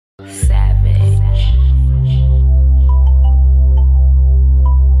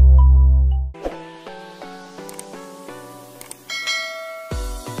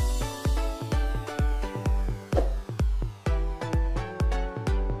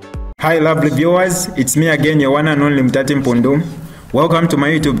Hi lovely viewers, it's me again, your one and only Mutati Mpundu. Welcome to my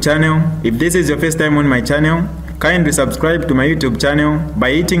YouTube channel. If this is your first time on my channel, kindly subscribe to my YouTube channel by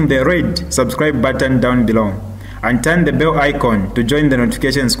hitting the red subscribe button down below and turn the bell icon to join the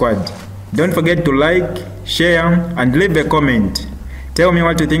notification squad. Don't forget to like, share and leave a comment. Tell me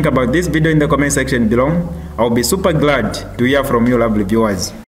what you think about this video in the comment section below. I'll be super glad to hear from you lovely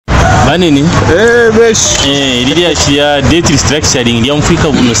viewers. Banini? Besh. Ili ya date restructuring ndio mfika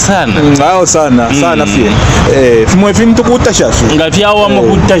buno sana. Ngao sana fie. Fimwe fintu kutashasu. Ngafia wa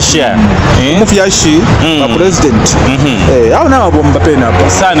mukutasha. Mufyashi wa president. Au na wabomba pena hapa.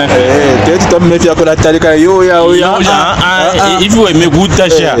 Sana fie. Tete tomefia kwa tarika yo ya. If we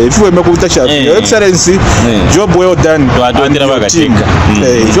mekutasha. If we mekutasha. Your excellency, job well done. Twadondera bagatinga.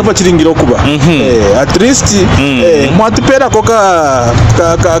 Job chiringiro kuba. At least mwatupera koka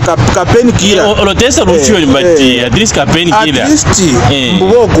kapeni kila olotesa ruchyo mbati at least kapeni kila at least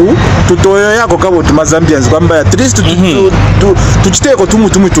mbugoku tutoyo yako kabo tumazambians kwamba at least tuchiteko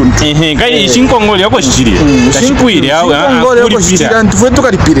tuntu kai ishinkongole yako shichiri kashikwire aho ngole yako shichira ntufwe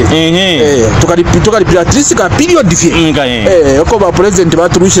tukalipire tukalipira at least ka period fie yako ba president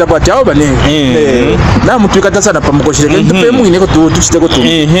baturushira kwa chao bane na mtu ikata sana pamukoshireke ntupe mwine ko tuchiteko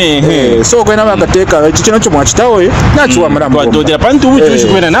so kwena bakateka chichino cyo mwachitawe nacho wamrambo twadodera pantu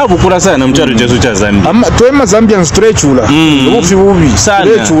buchushikwe na bukura sana mcharo Jesu cha Zambia. Twema Zambian stretchula. Ufi bubi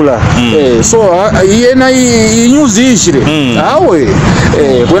stretchula. So yena news ishire. Awe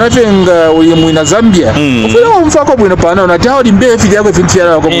kwena chenga uye muina Zambia. Ufuna mfako bwino pana na tawo limbe fili yako finti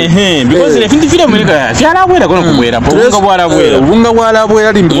yala ko. Because le finti fili America fyala bwera kono kubwera. Bunga bwala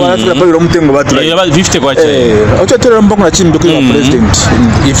bwera limbe bwala fila pabiro mutengo batu. 50 kwa cha. Ocho tero mbongo na chimbe kwa president.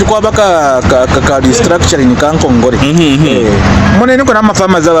 Ifiko baka ka restructuring kankongore. Mone niko na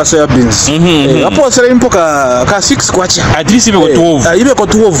mafama za soya beans. Hapo sasa impo ka 6 kwacha. At least ibe ko 12. Ibe ko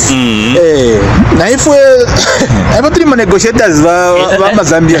 12. Na ifwe abo tuli ma negotiators ba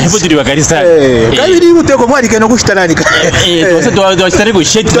Zambia. Ibo tuli bakarisa. Kabiri uteko mwali keno kushitana ka. Sasa twasitare ko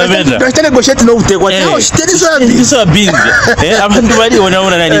shit na benda. Twasitare ko shit no utekwa. Shitari so beans. Abantu bali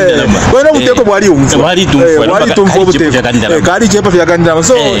wanaona nani ndalama. Wana uteko mwali umfu. Mwali tumfu uteko. Kali chepa vya kandama.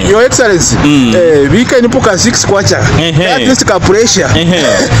 So your excellency, wika inipoka 6 kwacha. At least ka pressure.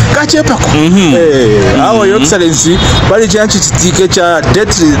 Kachepa ko awo your excellency bali chanchi chitike cha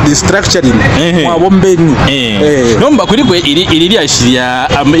debt restructuring mwa bombeni nomba kuliko ili ashiria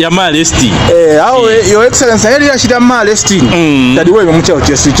ya malesti awo your excellency ili ashiria malesti tadi wewe mchao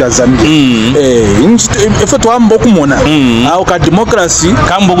chesu cha Zambia ifo twambo kumona awo ka democracy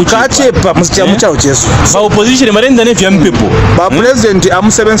kambo kuchepa mchao chesu ba opposition marenda ne fya mpepo ba president am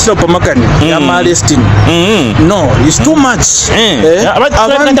 7 stop makani ya malesti no it's too much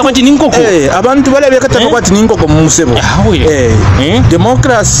abantu bale bekata kwati ninkoko musebo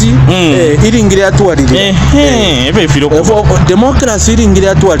democracy iringire atwalire democracy iringire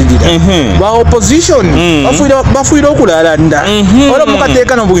atwalire ba opposition bafuira okulalanda ola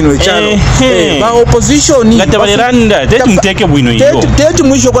mukateka no bwino echalo ba opposition ngatabaliranda tetumteke bwino iyo tetu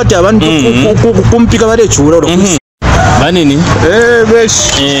mwisho kwati abantu kumpika bale chura Banini?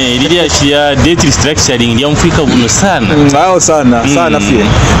 Besh. Ili ya date restructuring ndio mfika buno sana. Ngao sana fie.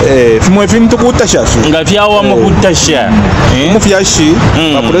 Fimwe fintu kutashasu. Ngafia wa mukutasha. Mufyashi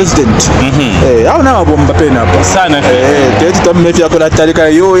wa president. Au na wabomba pena hapa. Sana fie. Tete tomefia kwa tarika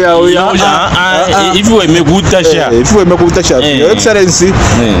yo ya. If we mekutasha. If we mekutasha. Your excellency,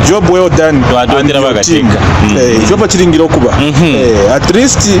 job well done. Twadondera bagatinga. Job chiringiro kuba. At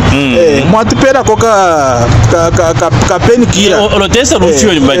least mwatupera koka kapeni kila olotesa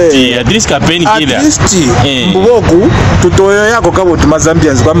ruchyo mbati at least kapeni kila at least mbugoku tutoyo yako kabo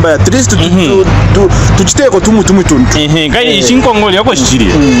tumazambians kwamba at least tuchiteko tuntu kai ishinkongole yako shichiri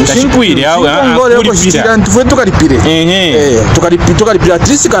kashikwire aho ngole yako shichira ntufwe tukalipire tukalipira at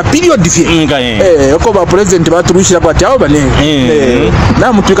least ka period fie yako ba president baturushira kwa chao bane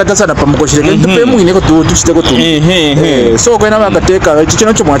na mtu ikata sana pamukoshireke ntupe mwine ko tuchiteko so kwena bakateka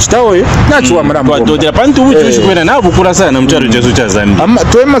chichino cyo mwachitawe nacho wamrambo twadodera pantu buchushikwe na bukura sana mcharo Jesu cha Zambia.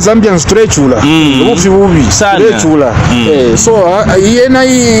 Twema Zambian stretchula. Ufi bubi stretchula. So yena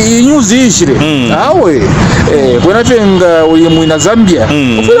news ishire. Awe kwena chenga uye muina Zambia.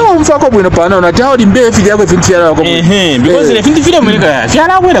 Ufuna mfako bwino pana na tawo limbe fili yako finti yala ko. Because le finti fili America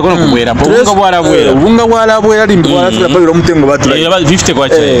fyala bwera kono kubwera. Bunga bwala bwera limbe bwala fila pabiro mutengo batu. 50 kwa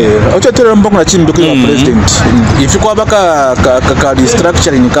cha. Ocho tero mbongo na chimbe kwa president. Ifiko baka ka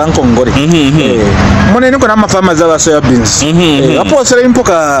restructuring kankongore. Mone niko na mafama za soya beans hapo sasa impo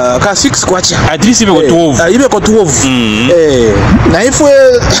ka 6 kwacha at least ibe ko 12 ibe ko 12 na ifwe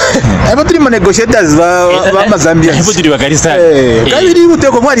hapo tuli negotiators ba Zambia hapo tuli bakarista kabiri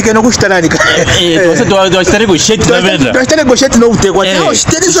uteko mwali keno kushitana nika twose negotiate na benda twose negotiate no uteko no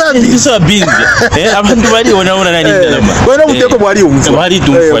shiteri soya beans abantu bali ona nani ndalama bona uteko bwali umfu bali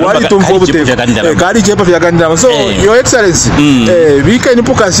tumfu uteko kali chepa vya kandama so your excellency bika ni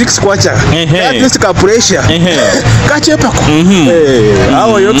puka 6 kwacha at least ka pressure ka chepa ko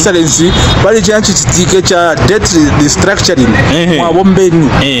our your excellency bali chanchi chitike cha debt restructuring mwa bombeni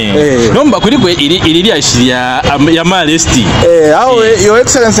nomba kuliko ili ashiria ya malesti your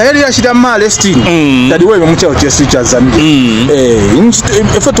excellency ili ashiria malesti tadi wewe mchao chesu cha Zambia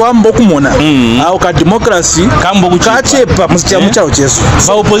ifo twambo kumona au ka democracy kambo ka chepa mchao chesu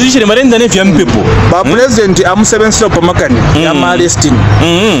ba opposition marenda ne vya mpepo ba president am 7 stop makani ya malesting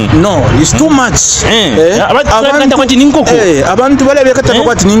no it's too much abantu kwati ninkoko abantu bale bekata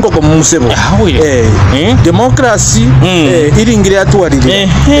kwati ninkoko mu musebo democracy iringire atwalire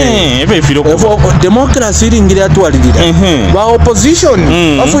ebe filo democracy iringire atwalire ba opposition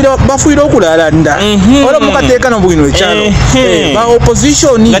bafuira okulalanda ora mukateka no bwino echalo ba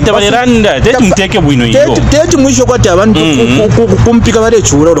opposition ngatabaliranda tete mteke bwino iyo tete mwisho kwati abantu kumpika bale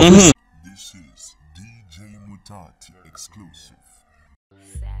chura ro This is DJ Mutati exclusive.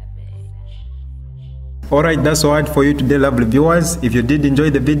 Alright, that's all for you today, lovely viewers. If you did enjoy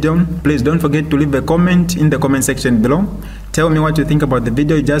the video, please don't forget to leave a comment in the comment section below. Tell me what you think about the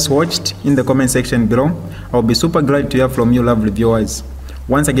video you just watched in the comment section below. I'll be super glad to hear from you, lovely viewers.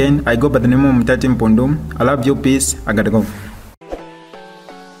 Once again, I go by the name of Mutati Mpundu. I love you, peace, I gotta go.